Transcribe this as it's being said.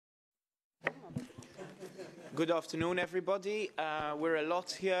Good afternoon, everybody. We're a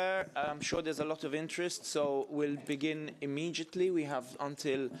lot here. I'm sure there's a lot of interest, so we'll begin immediately. We have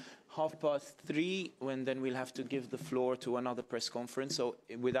until 3:30, when then we'll have to give the floor to another press conference. So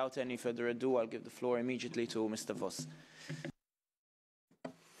without any further ado, I'll give the floor immediately to Mr. Voss.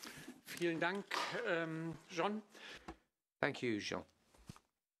 Vielen Dank, John. Thank you, Jean.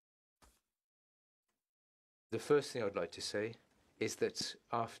 The first thing I'd like to say is that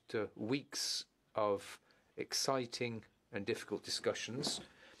after weeks of exciting and difficult discussions,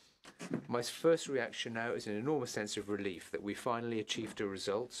 my first reaction now is an enormous sense of relief that we finally achieved a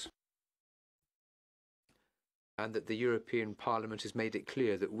result and that the European Parliament has made it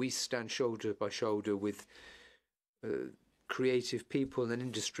clear that we stand shoulder by shoulder with creative people and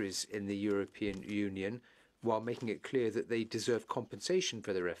industries in the European Union, while making it clear that they deserve compensation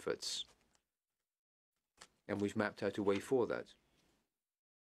for their efforts. And we've mapped out a way for that.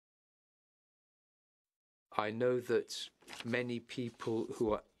 I know that many people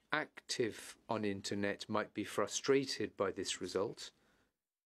who are active on internet might be frustrated by this result,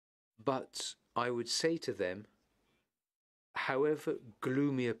 but I would say to them, however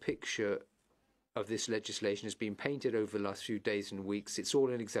gloomy a picture of this legislation has been painted over the last few days and weeks, it's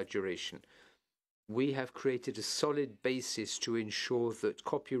all an exaggeration. We have created a solid basis to ensure that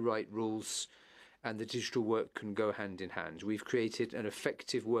copyright rules and the digital work can go hand in hand. We've created an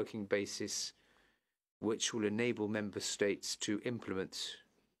effective working basis which will enable member states to implement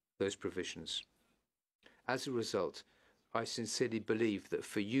those provisions. As a result, I sincerely believe that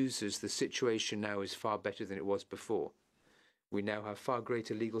for users, the situation now is far better than it was before. We now have far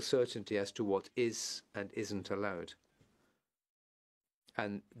greater legal certainty as to what is and isn't allowed.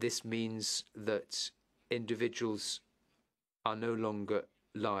 And this means that individuals are no longer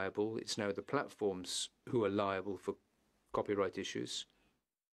liable. It's now the platforms who are liable for copyright issues.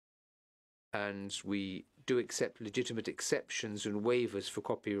 And we do accept legitimate exceptions and waivers for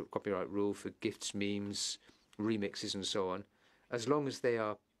copyright rule for GIFs, memes, remixes and so on. As long as they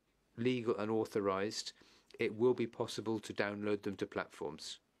are legal and authorized, it will be possible to download them to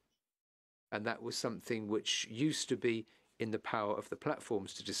platforms. And that was something which used to be in the power of the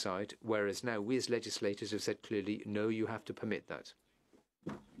platforms to decide, whereas now we as legislators have said clearly, no, you have to permit that.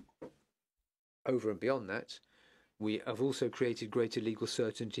 Over and beyond that, we have also created greater legal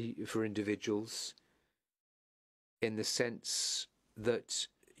certainty for individuals in the sense that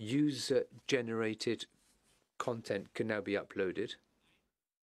user-generated content can now be uploaded,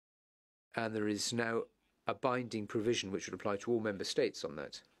 and there is now a binding provision which would apply to all member states on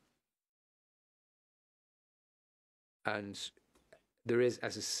that. And there is,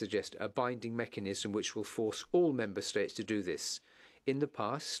 as I suggest, a binding mechanism which will force all member states to do this. In the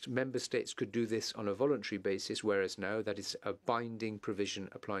past, member states could do this on a voluntary basis, whereas now that is a binding provision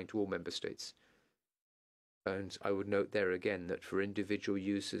applying to all member states. And I would note there again that for individual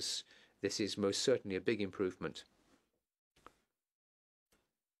users, this is most certainly a big improvement.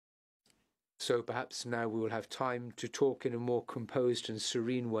 So perhaps now we will have time to talk in a more composed and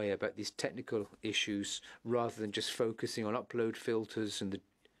serene way about these technical issues, rather than just focusing on upload filters and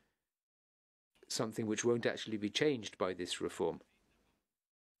something which won't actually be changed by this reform.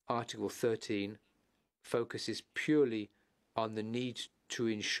 Article 13 focuses purely on the need to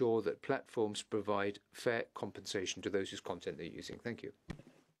ensure that platforms provide fair compensation to those whose content they're using. Thank you.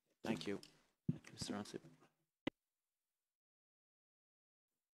 Thank you. Mr. Ansip.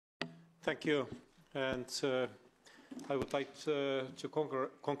 Thank you. And I would like to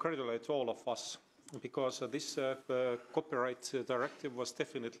congratulate all of us, because this copyright directive was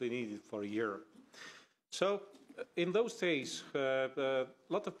definitely needed for a year. So in those days, a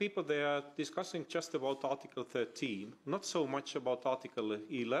lot of people, they are discussing just about Article 13, not so much about Article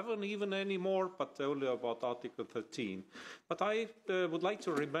 11 even anymore, but only about Article 13. But I would like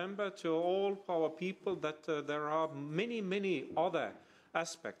to remember to all our people that there are many, many other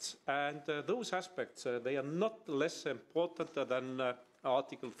aspects, and those aspects, they are not less important than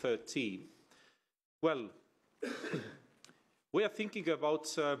Article 13. Well, we are thinking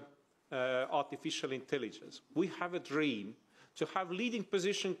about artificial intelligence. We have a dream to have leading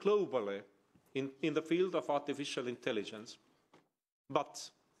position globally in the field of artificial intelligence.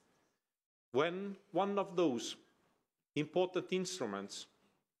 But when one of those important instruments,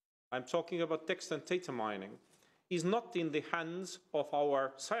 I'm talking about text and data mining, is not in the hands of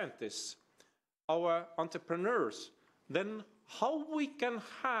our scientists, our entrepreneurs, then how we can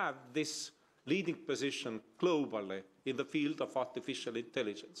have this leading position globally in the field of artificial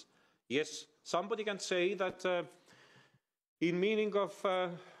intelligence? Yes, somebody can say that in meaning of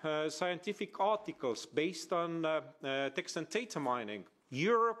scientific articles based on text and data mining,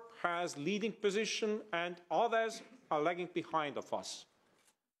 Europe has leading position and others are lagging behind of us.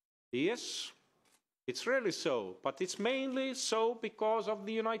 Yes, it's really so, but it's mainly so because of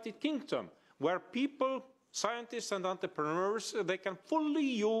the United Kingdom, where people, scientists and entrepreneurs, they can fully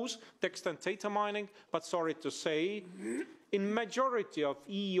use text and data mining, but sorry to say, in majority of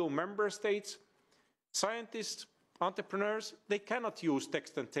EU member states, scientists, entrepreneurs, they cannot use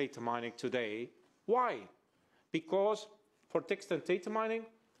text and data mining today. Why? Because for text and data mining,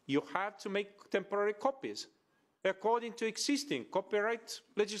 you have to make temporary copies. According to existing copyright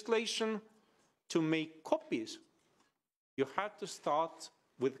legislation, to make copies, you have to start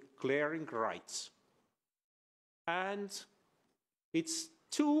with clearing rights. And it's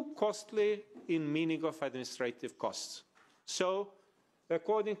too costly in meaning of administrative costs. So,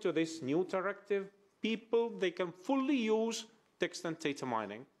 according to this new directive, people, they can fully use text and data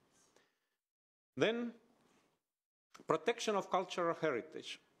mining. Then, protection of cultural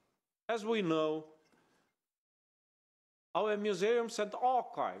heritage. As we know, our museums and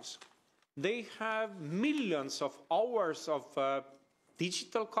archives, they have millions of hours of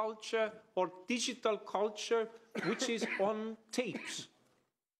digital culture or digital culture which is on tapes,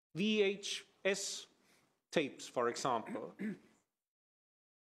 VHS tapes, for example.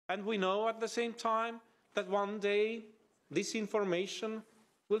 And we know at the same time that one day this information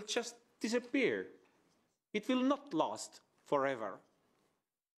will just disappear. It will not last forever.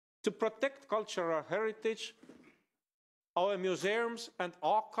 To protect cultural heritage, our museums and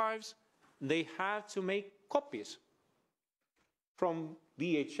archives, they have to make copies from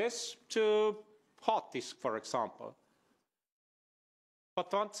VHS to hard disk, for example.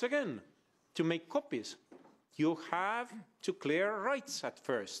 But once again, to make copies, you have to clear rights at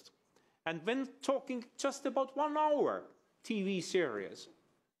first. And when talking just about 1 hour TV series,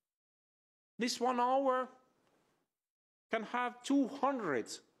 this 1 hour can have 200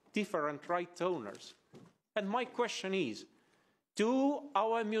 different right owners. And my question is, do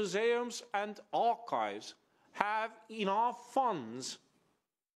our museums and archives have enough funds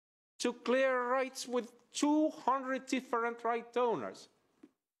to clear rights with 200 different right owners?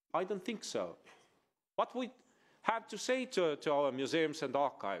 I don't think so. What we have to say to our museums and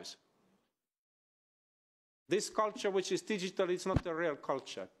archives, this culture which is digital is not the real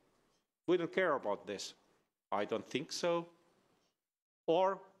culture. We don't care about this. I don't think so.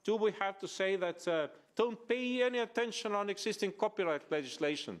 Or do we have to say that don't pay any attention on existing copyright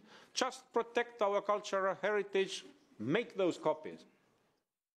legislation, just protect our cultural heritage, make those copies?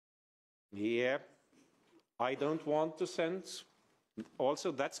 Yeah, I don't want to send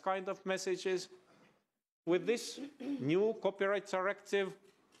also that kind of messages. With this new copyright directive,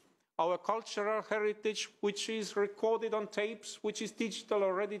 our cultural heritage, which is recorded on tapes, which is digital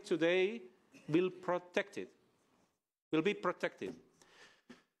already today, will be protected.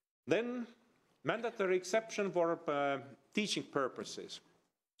 Then, mandatory exception for teaching purposes.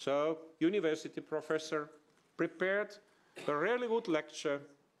 So, university professor prepared a really good lecture.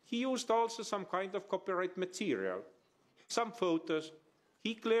 He used also some kind of copyright material, some photos.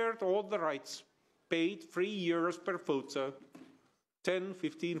 He cleared all the rights, paid €3 per photo, 10,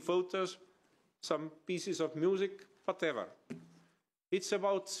 15 photos, some pieces of music, whatever. It's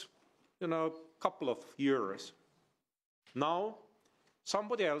about, a couple of euros. Now,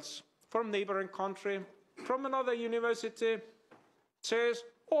 somebody else from neighboring country, from another university, says,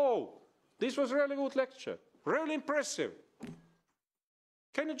 oh, this was a really good lecture, really impressive.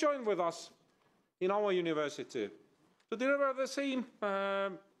 Can you join with us in our university to deliver the same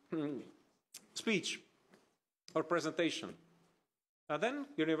speech or presentation? And then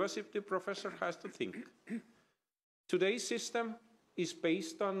university professor has to think. Today's system is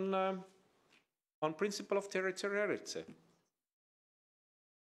based on principle of territoriality.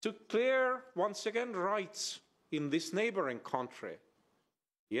 To clear, once again, rights in this neighboring country.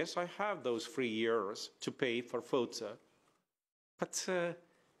 Yes, I have those €3 to pay for photo, but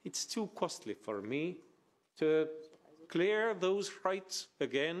it's too costly for me to clear those rights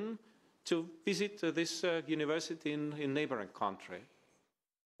again to visit this university in neighboring country.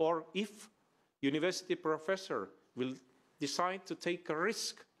 Or if university professor will decide to take a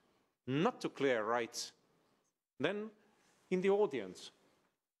risk not to clear rights, then in the audience,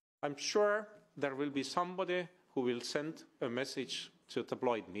 I'm sure there will be somebody who will send a message to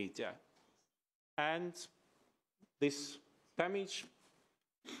tabloid media. And this damage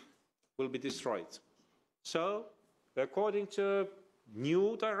will be destroyed. So, according to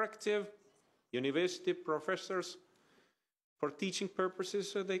new directive, university professors, for teaching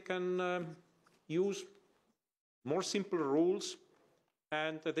purposes, they can use more simple rules,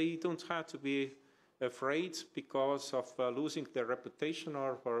 and they don't have to be afraid because of losing their reputation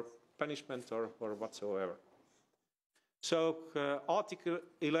or punishment or whatsoever. So Article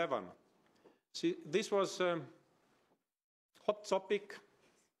 11. See, this was a hot topic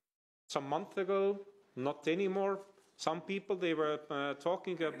some month ago, not anymore. Some people, they were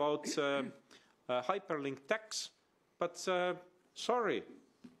talking about hyperlink tax, but sorry,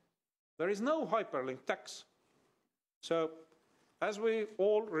 there is no hyperlink tax. So, as we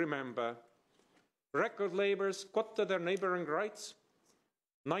all remember, record labels got to their neighboring rights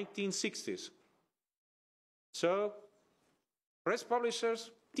 1960s. So, press publishers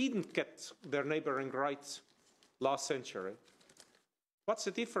didn't get their neighboring rights last century. What's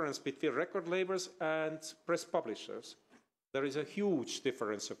the difference between record labels and press publishers? There is a huge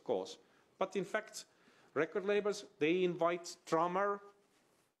difference, of course. But in fact, record labels, they invite drummer,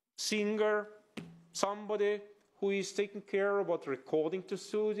 singer, somebody who is taking care about recording to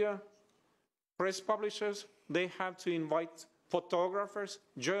studio. Press publishers, they have to invite photographers,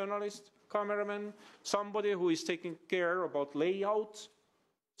 journalists, cameramen, somebody who is taking care about layout.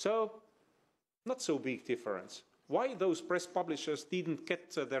 So, not so big difference. Why those press publishers didn't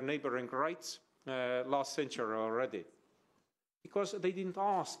get their neighboring rights last century already? Because they didn't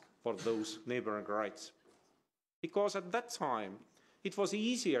ask for those neighboring rights. Because at that time, it was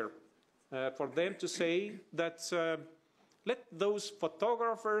easier for them to say that let those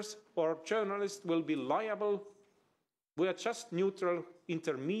photographers or journalists will be liable. We are just neutral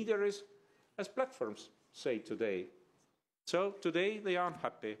intermediaries, as platforms say today. So today they are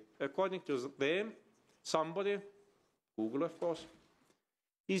unhappy. According to them, somebody, Google of course,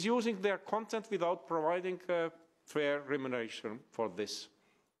 is using their content without providing fair remuneration for this.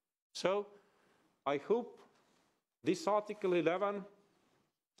 So I hope this Article 11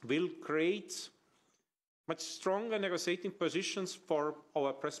 will create much stronger negotiating positions for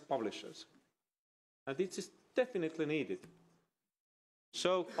our press publishers. And it is definitely needed.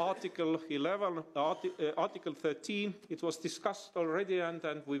 So Article 11, Article 13, it was discussed already, and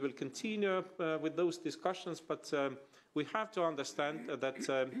we will continue with those discussions, but we have to understand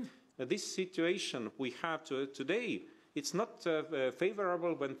that this situation we have today, it's not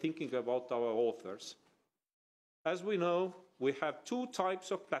favorable when thinking about our authors. As we know, we have two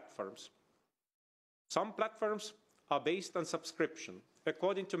types of platforms. Some platforms are based on subscription.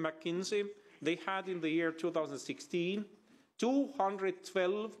 According to McKinsey, they had in the year 2016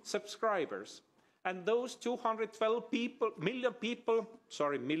 212 subscribers. And those 212 million people,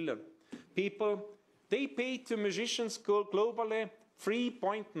 they paid to musicians globally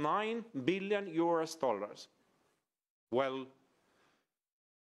 $3.9 billion. Well,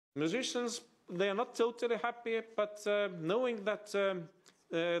 musicians, they are not totally happy, but knowing that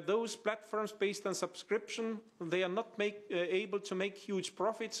those platforms based on subscription, they are not able to make huge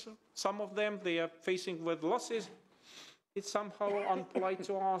profits. Some of them, they are facing with losses. It's somehow unpolite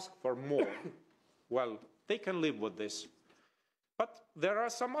to ask for more. Well, they can live with this. But there are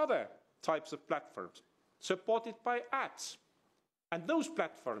some other types of platforms supported by ads. And those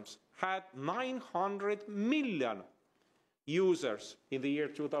platforms had 900 million users in the year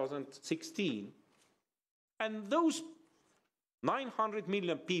 2016. And those 900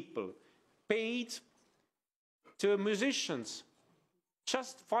 million people paid to musicians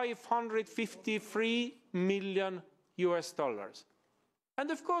just $553 million. And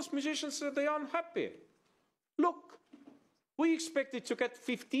of course, musicians, they are unhappy. Look, we expected to get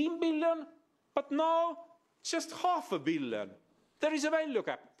 15 billion, but now just $500 million. There is a value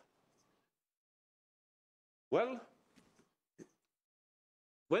gap. Well,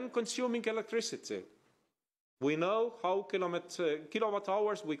 when consuming electricity, we know how kilowatt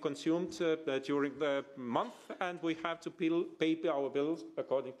hours we consumed during the month, and we have to pay our bills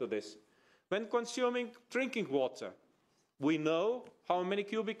according to this. When consuming drinking water, we know how many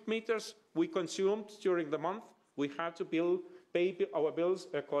cubic meters we consumed during the month. We have to pay our bills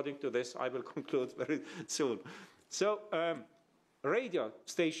according to this. I will conclude very soon. So, radio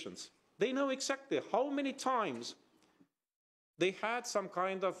stations, they know exactly how many times they had some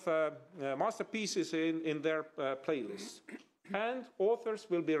kind of masterpieces in their playlist. And authors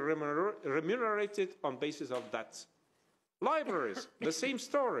will be remunerated on basis of that. Libraries, the same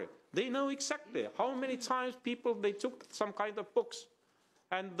story. They know exactly how many times they took some kind of books.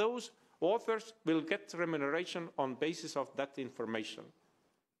 And those authors will get remuneration on basis of that information.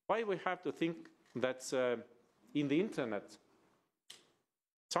 Why we have to think that in the internet,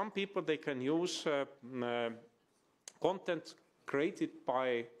 some people, they can use content created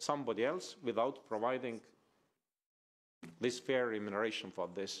by somebody else without providing this fair remuneration for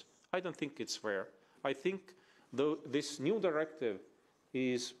this. I don't think it's fair. I think this new directive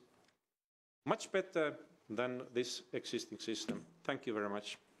is much better than this existing system. Thank you very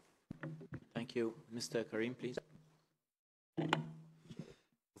much. Thank you. Mr. Karim, please.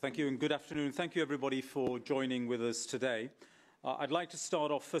 Thank you and good afternoon. Thank you everybody for joining with us today. I'd like to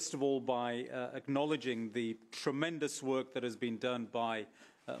start off first of all by acknowledging the tremendous work that has been done by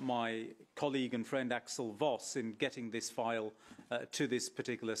my colleague and friend Axel Voss in getting this file to this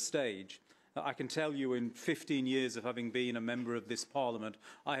particular stage. I can tell you in 15 years of having been a member of this Parliament,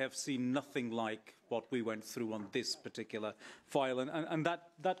 I have seen nothing like what we went through on this particular file. And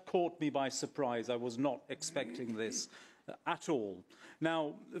that caught me by surprise. I was not expecting this at all.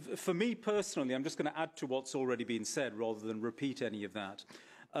 Now, for me personally, I'm just going to add to what's already been said rather than repeat any of that.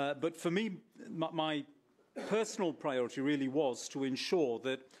 But for me, my personal priority really was to ensure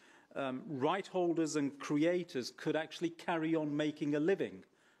that right holders and creators could actually carry on making a living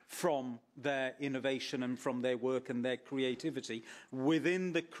from their innovation and from their work and their creativity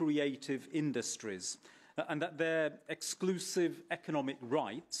within the creative industries, and that their exclusive economic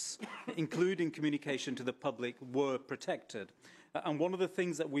rights, including communication to the public, were protected. And one of the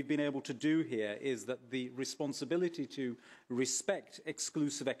things that we've been able to do here is that the responsibility to respect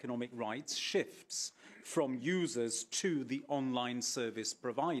exclusive economic rights shifts from users to the online service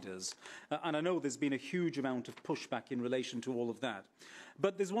providers. And I know there's been a huge amount of pushback in relation to all of that.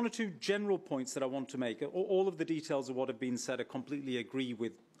 But there's one or two general points that I want to make. All of the details of what have been said, I completely agree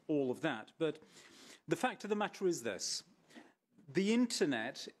with all of that. But the fact of the matter is this: the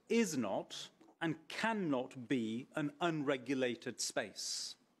internet is not and cannot be an unregulated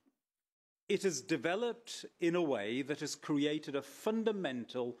space. It has developed in a way that has created a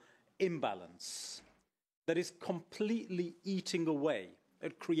fundamental imbalance that is completely eating away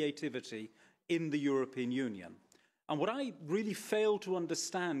at creativity in the European Union. And what I really fail to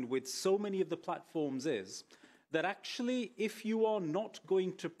understand with so many of the platforms is that actually, if you are not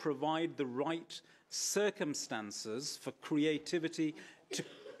going to provide the right circumstances for creativity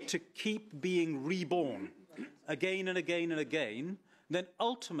to keep being reborn again and again and again, then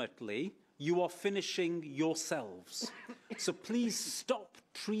ultimately you are finishing yourselves. So please stop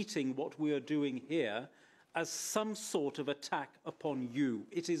treating what we are doing here as some sort of attack upon you.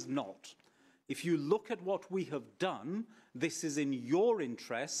 It is not. If you look at what we have done, this is in your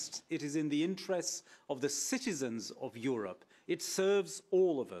interests. It is in the interests of the citizens of Europe. It serves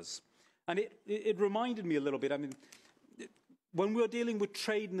all of us. And it reminded me a little bit, I mean, when we're dealing with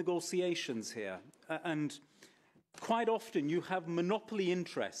trade negotiations here, and quite often you have monopoly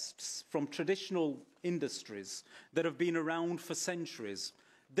interests from traditional industries that have been around for centuries.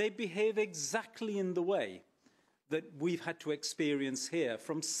 They behave exactly in the way that we've had to experience here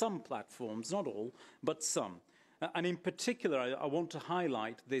from some platforms, not all, but some. And in particular, I want to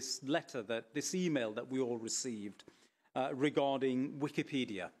highlight this letter, this email that we all received regarding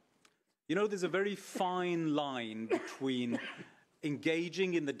Wikipedia. You know, there's a very fine line between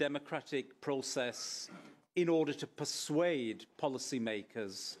engaging in the democratic process in order to persuade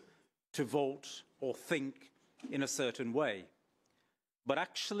policymakers to vote or think in a certain way. But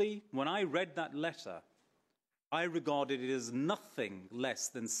actually, when I read that letter, I regarded it as nothing less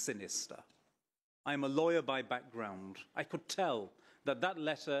than sinister. I'm a lawyer by background. I could tell that that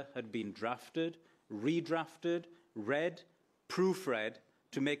letter had been drafted, redrafted, read, proofread,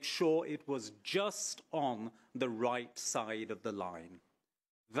 to make sure it was just on the right side of the line.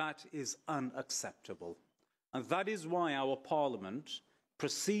 That is unacceptable. And that is why our Parliament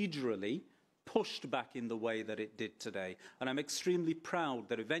procedurally pushed back in the way that it did today. And I'm extremely proud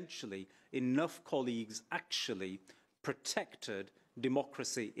that eventually enough colleagues actually protected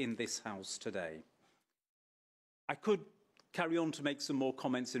democracy in this House today. I could carry on to make some more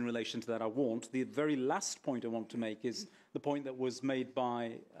comments in relation to that. I won't. The very last point I want to make is the point that was made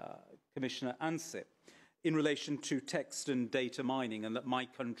by Commissioner Ansip in relation to text and data mining, and that my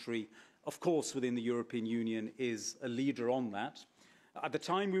country, of course, within the European Union, is a leader on that. At the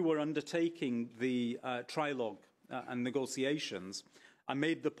time we were undertaking the trilogue and negotiations, I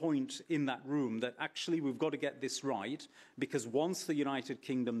made the point in that room that actually we've got to get this right, because once the United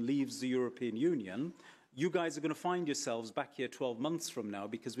Kingdom leaves the European Union, you guys are going to find yourselves back here 12 months from now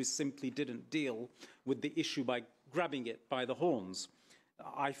because we simply didn't deal with the issue by grabbing it by the horns.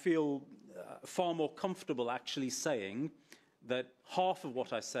 I feel far more comfortable actually saying that half of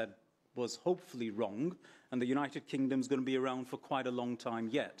what I said was hopefully wrong, and the United Kingdom is going to be around for quite a long time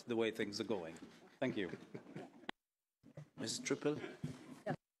yet, the way things are going. Thank you. Ms. Trippel.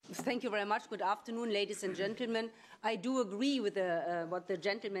 Thank you very much. Good afternoon, ladies and gentlemen. I do agree with what the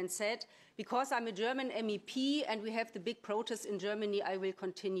gentleman said. Because I'm a German MEP and we have the big protest in Germany, I will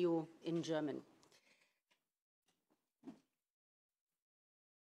continue in German.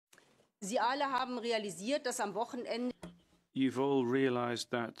 Sie alle haben realisiert, dass am Wochenende You've all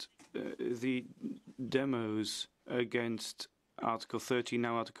realized that the demos against Article 13,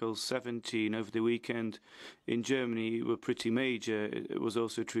 now Article 17, over the weekend in Germany were pretty major. It was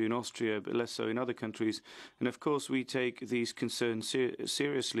also true in Austria, but less so in other countries. And of course, we take these concerns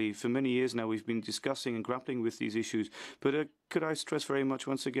seriously. For many years now, we've been discussing and grappling with these issues. But could I stress very much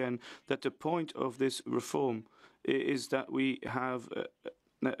once again that the point of this reform is that we have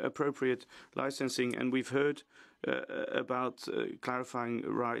appropriate licensing, and we've heard about clarifying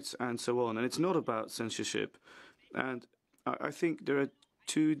rights and so on. And it's not about censorship. And I think there are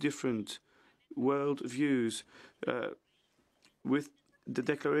two different world views. With the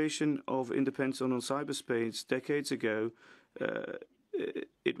Declaration of Independence on cyberspace decades ago,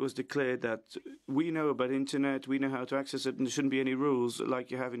 it was declared that we know about internet, we know how to access it, and there shouldn't be any rules like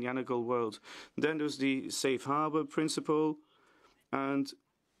you have in the analog world. Then there's the safe harbor principle, and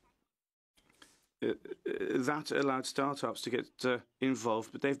that allowed startups to get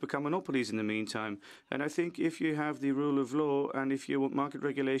involved, but they've become monopolies in the meantime. And I think if you have the rule of law and if you want market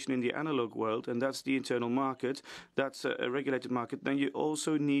regulation in the analog world, and that's the internal market, that's a regulated market, then you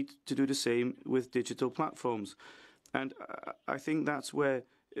also need to do the same with digital platforms. And I think that's where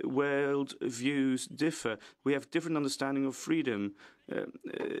world views differ. We have different understanding of freedom.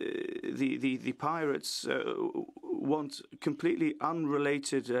 The pirates want completely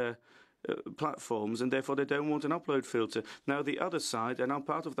unrelated platforms, and therefore they don't want an upload filter. Now the other side, and I'm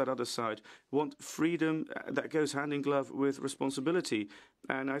part of that other side, want freedom that goes hand in glove with responsibility.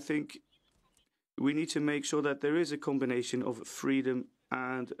 And I think we need to make sure that there is a combination of freedom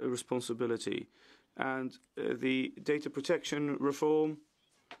and responsibility. And the data protection reform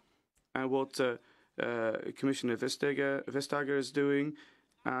and what Commissioner Vestager is doing,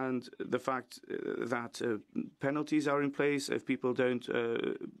 and the fact that penalties are in place if people don't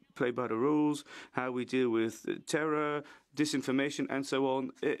play by the rules, how we deal with terror, disinformation, and so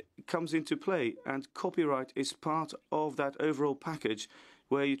on, it comes into play. And copyright is part of that overall package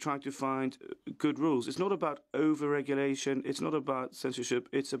where you try to find good rules. It's not about over-regulation, it's not about censorship,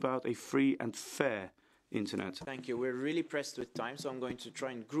 it's about a free and fair internet. Thank you. We're really pressed with time, so I'm going to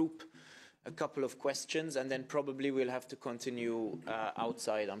try and group a couple of questions, and then probably we'll have to continue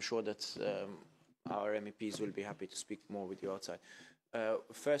outside. I'm sure that our MEPs will be happy to speak more with you outside.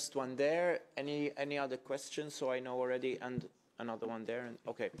 First one there. Any other questions? So I know already, and another one there. And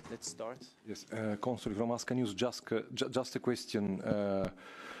okay, let's start. Yes, Consul from Aska News. Just a question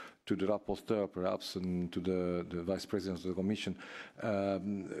to the rapporteur, perhaps, and to the Vice President of the Commission.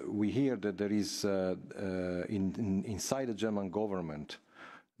 We hear that there is inside the German government,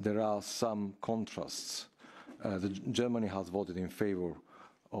 there are some contrasts. Germany has voted in favor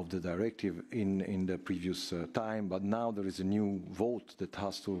of the directive in the previous time, but now there is a new vote that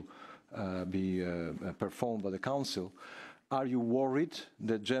has to be performed by the Council. Are you worried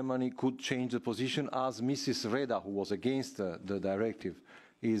that Germany could change the position, as Mrs. Reda, who was against the directive,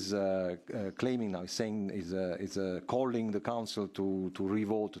 is claiming now, saying is calling the Council to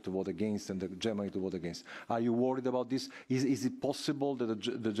revote, to vote against, and Germany to vote against? Are you worried about this? Is it possible that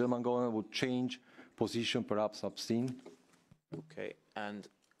the German government would change position, perhaps abstain? Okay, and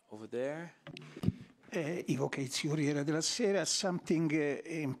over there. Ivo Cates, Corriere della Sera. Something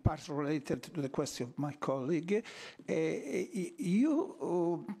in part related to the question of my colleague.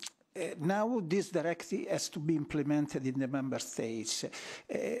 Now this directive has to be implemented in the member states.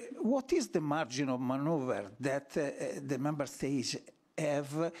 What is the margin of maneuver that the member states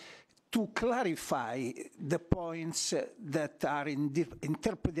have to clarify the points that are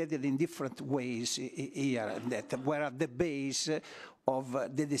interpreted in different ways here, that were at the base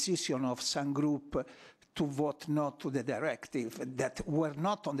of the decision of some group to vote no to the directive, that were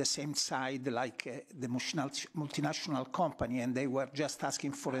not on the same side like the multinational company, and they were just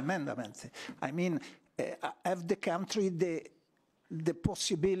asking for amendments. I mean, have the country the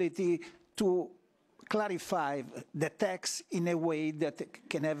possibility to clarify the text in a way that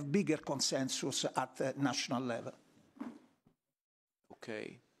can have bigger consensus at the national level?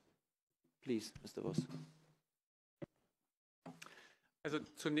 Okay. Please, Mr. Voss. Also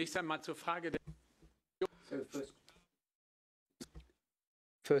zunächst einmal zur Frage der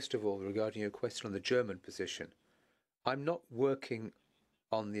First of all, regarding your question on the German position, I'm not working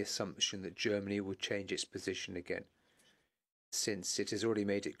on the assumption that Germany will change its position again, since it has already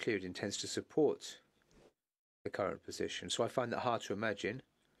made it clear it intends to support the current position. So I find that hard to imagine.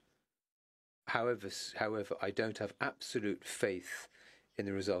 However, I don't have absolute faith in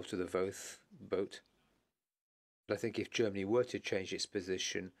the result of the vote. But I think if Germany were to change its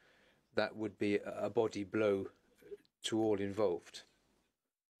position, that would be a body blow to all involved.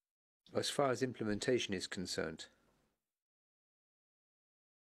 As far as implementation is concerned,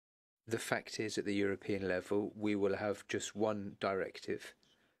 the fact is at the European level we will have just one directive,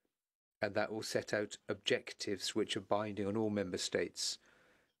 and that will set out objectives which are binding on all member states.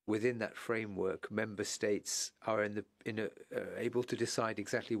 Within that framework, member states are able to decide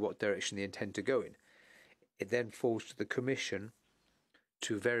exactly what direction they intend to go in. It then falls to the Commission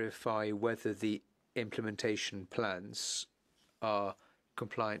to verify whether the implementation plans are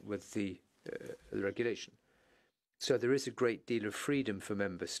compliant with the regulation. So there is a great deal of freedom for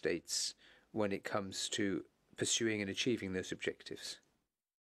member states when it comes to pursuing and achieving those objectives.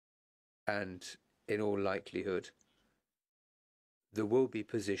 And in all likelihood, there will be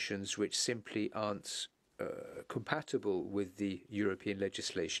positions which simply aren't compatible with the European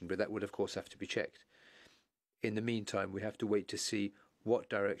legislation, but that would of course have to be checked. In the meantime, we have to wait to see what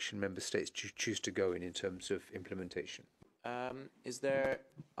direction member states choose to go in terms of implementation. Are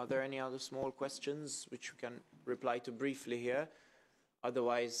there any other small questions which we can reply to briefly here?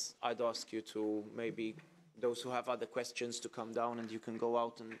 Otherwise, I'd ask you to maybe those who have other questions to come down and you can go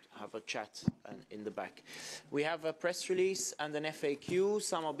out and have a chat in the back. We have a press release and an FAQ.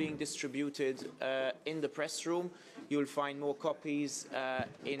 Some are being distributed in the press room. You'll find more copies back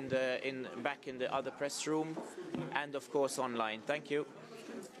in the other press room and of course online. Thank you.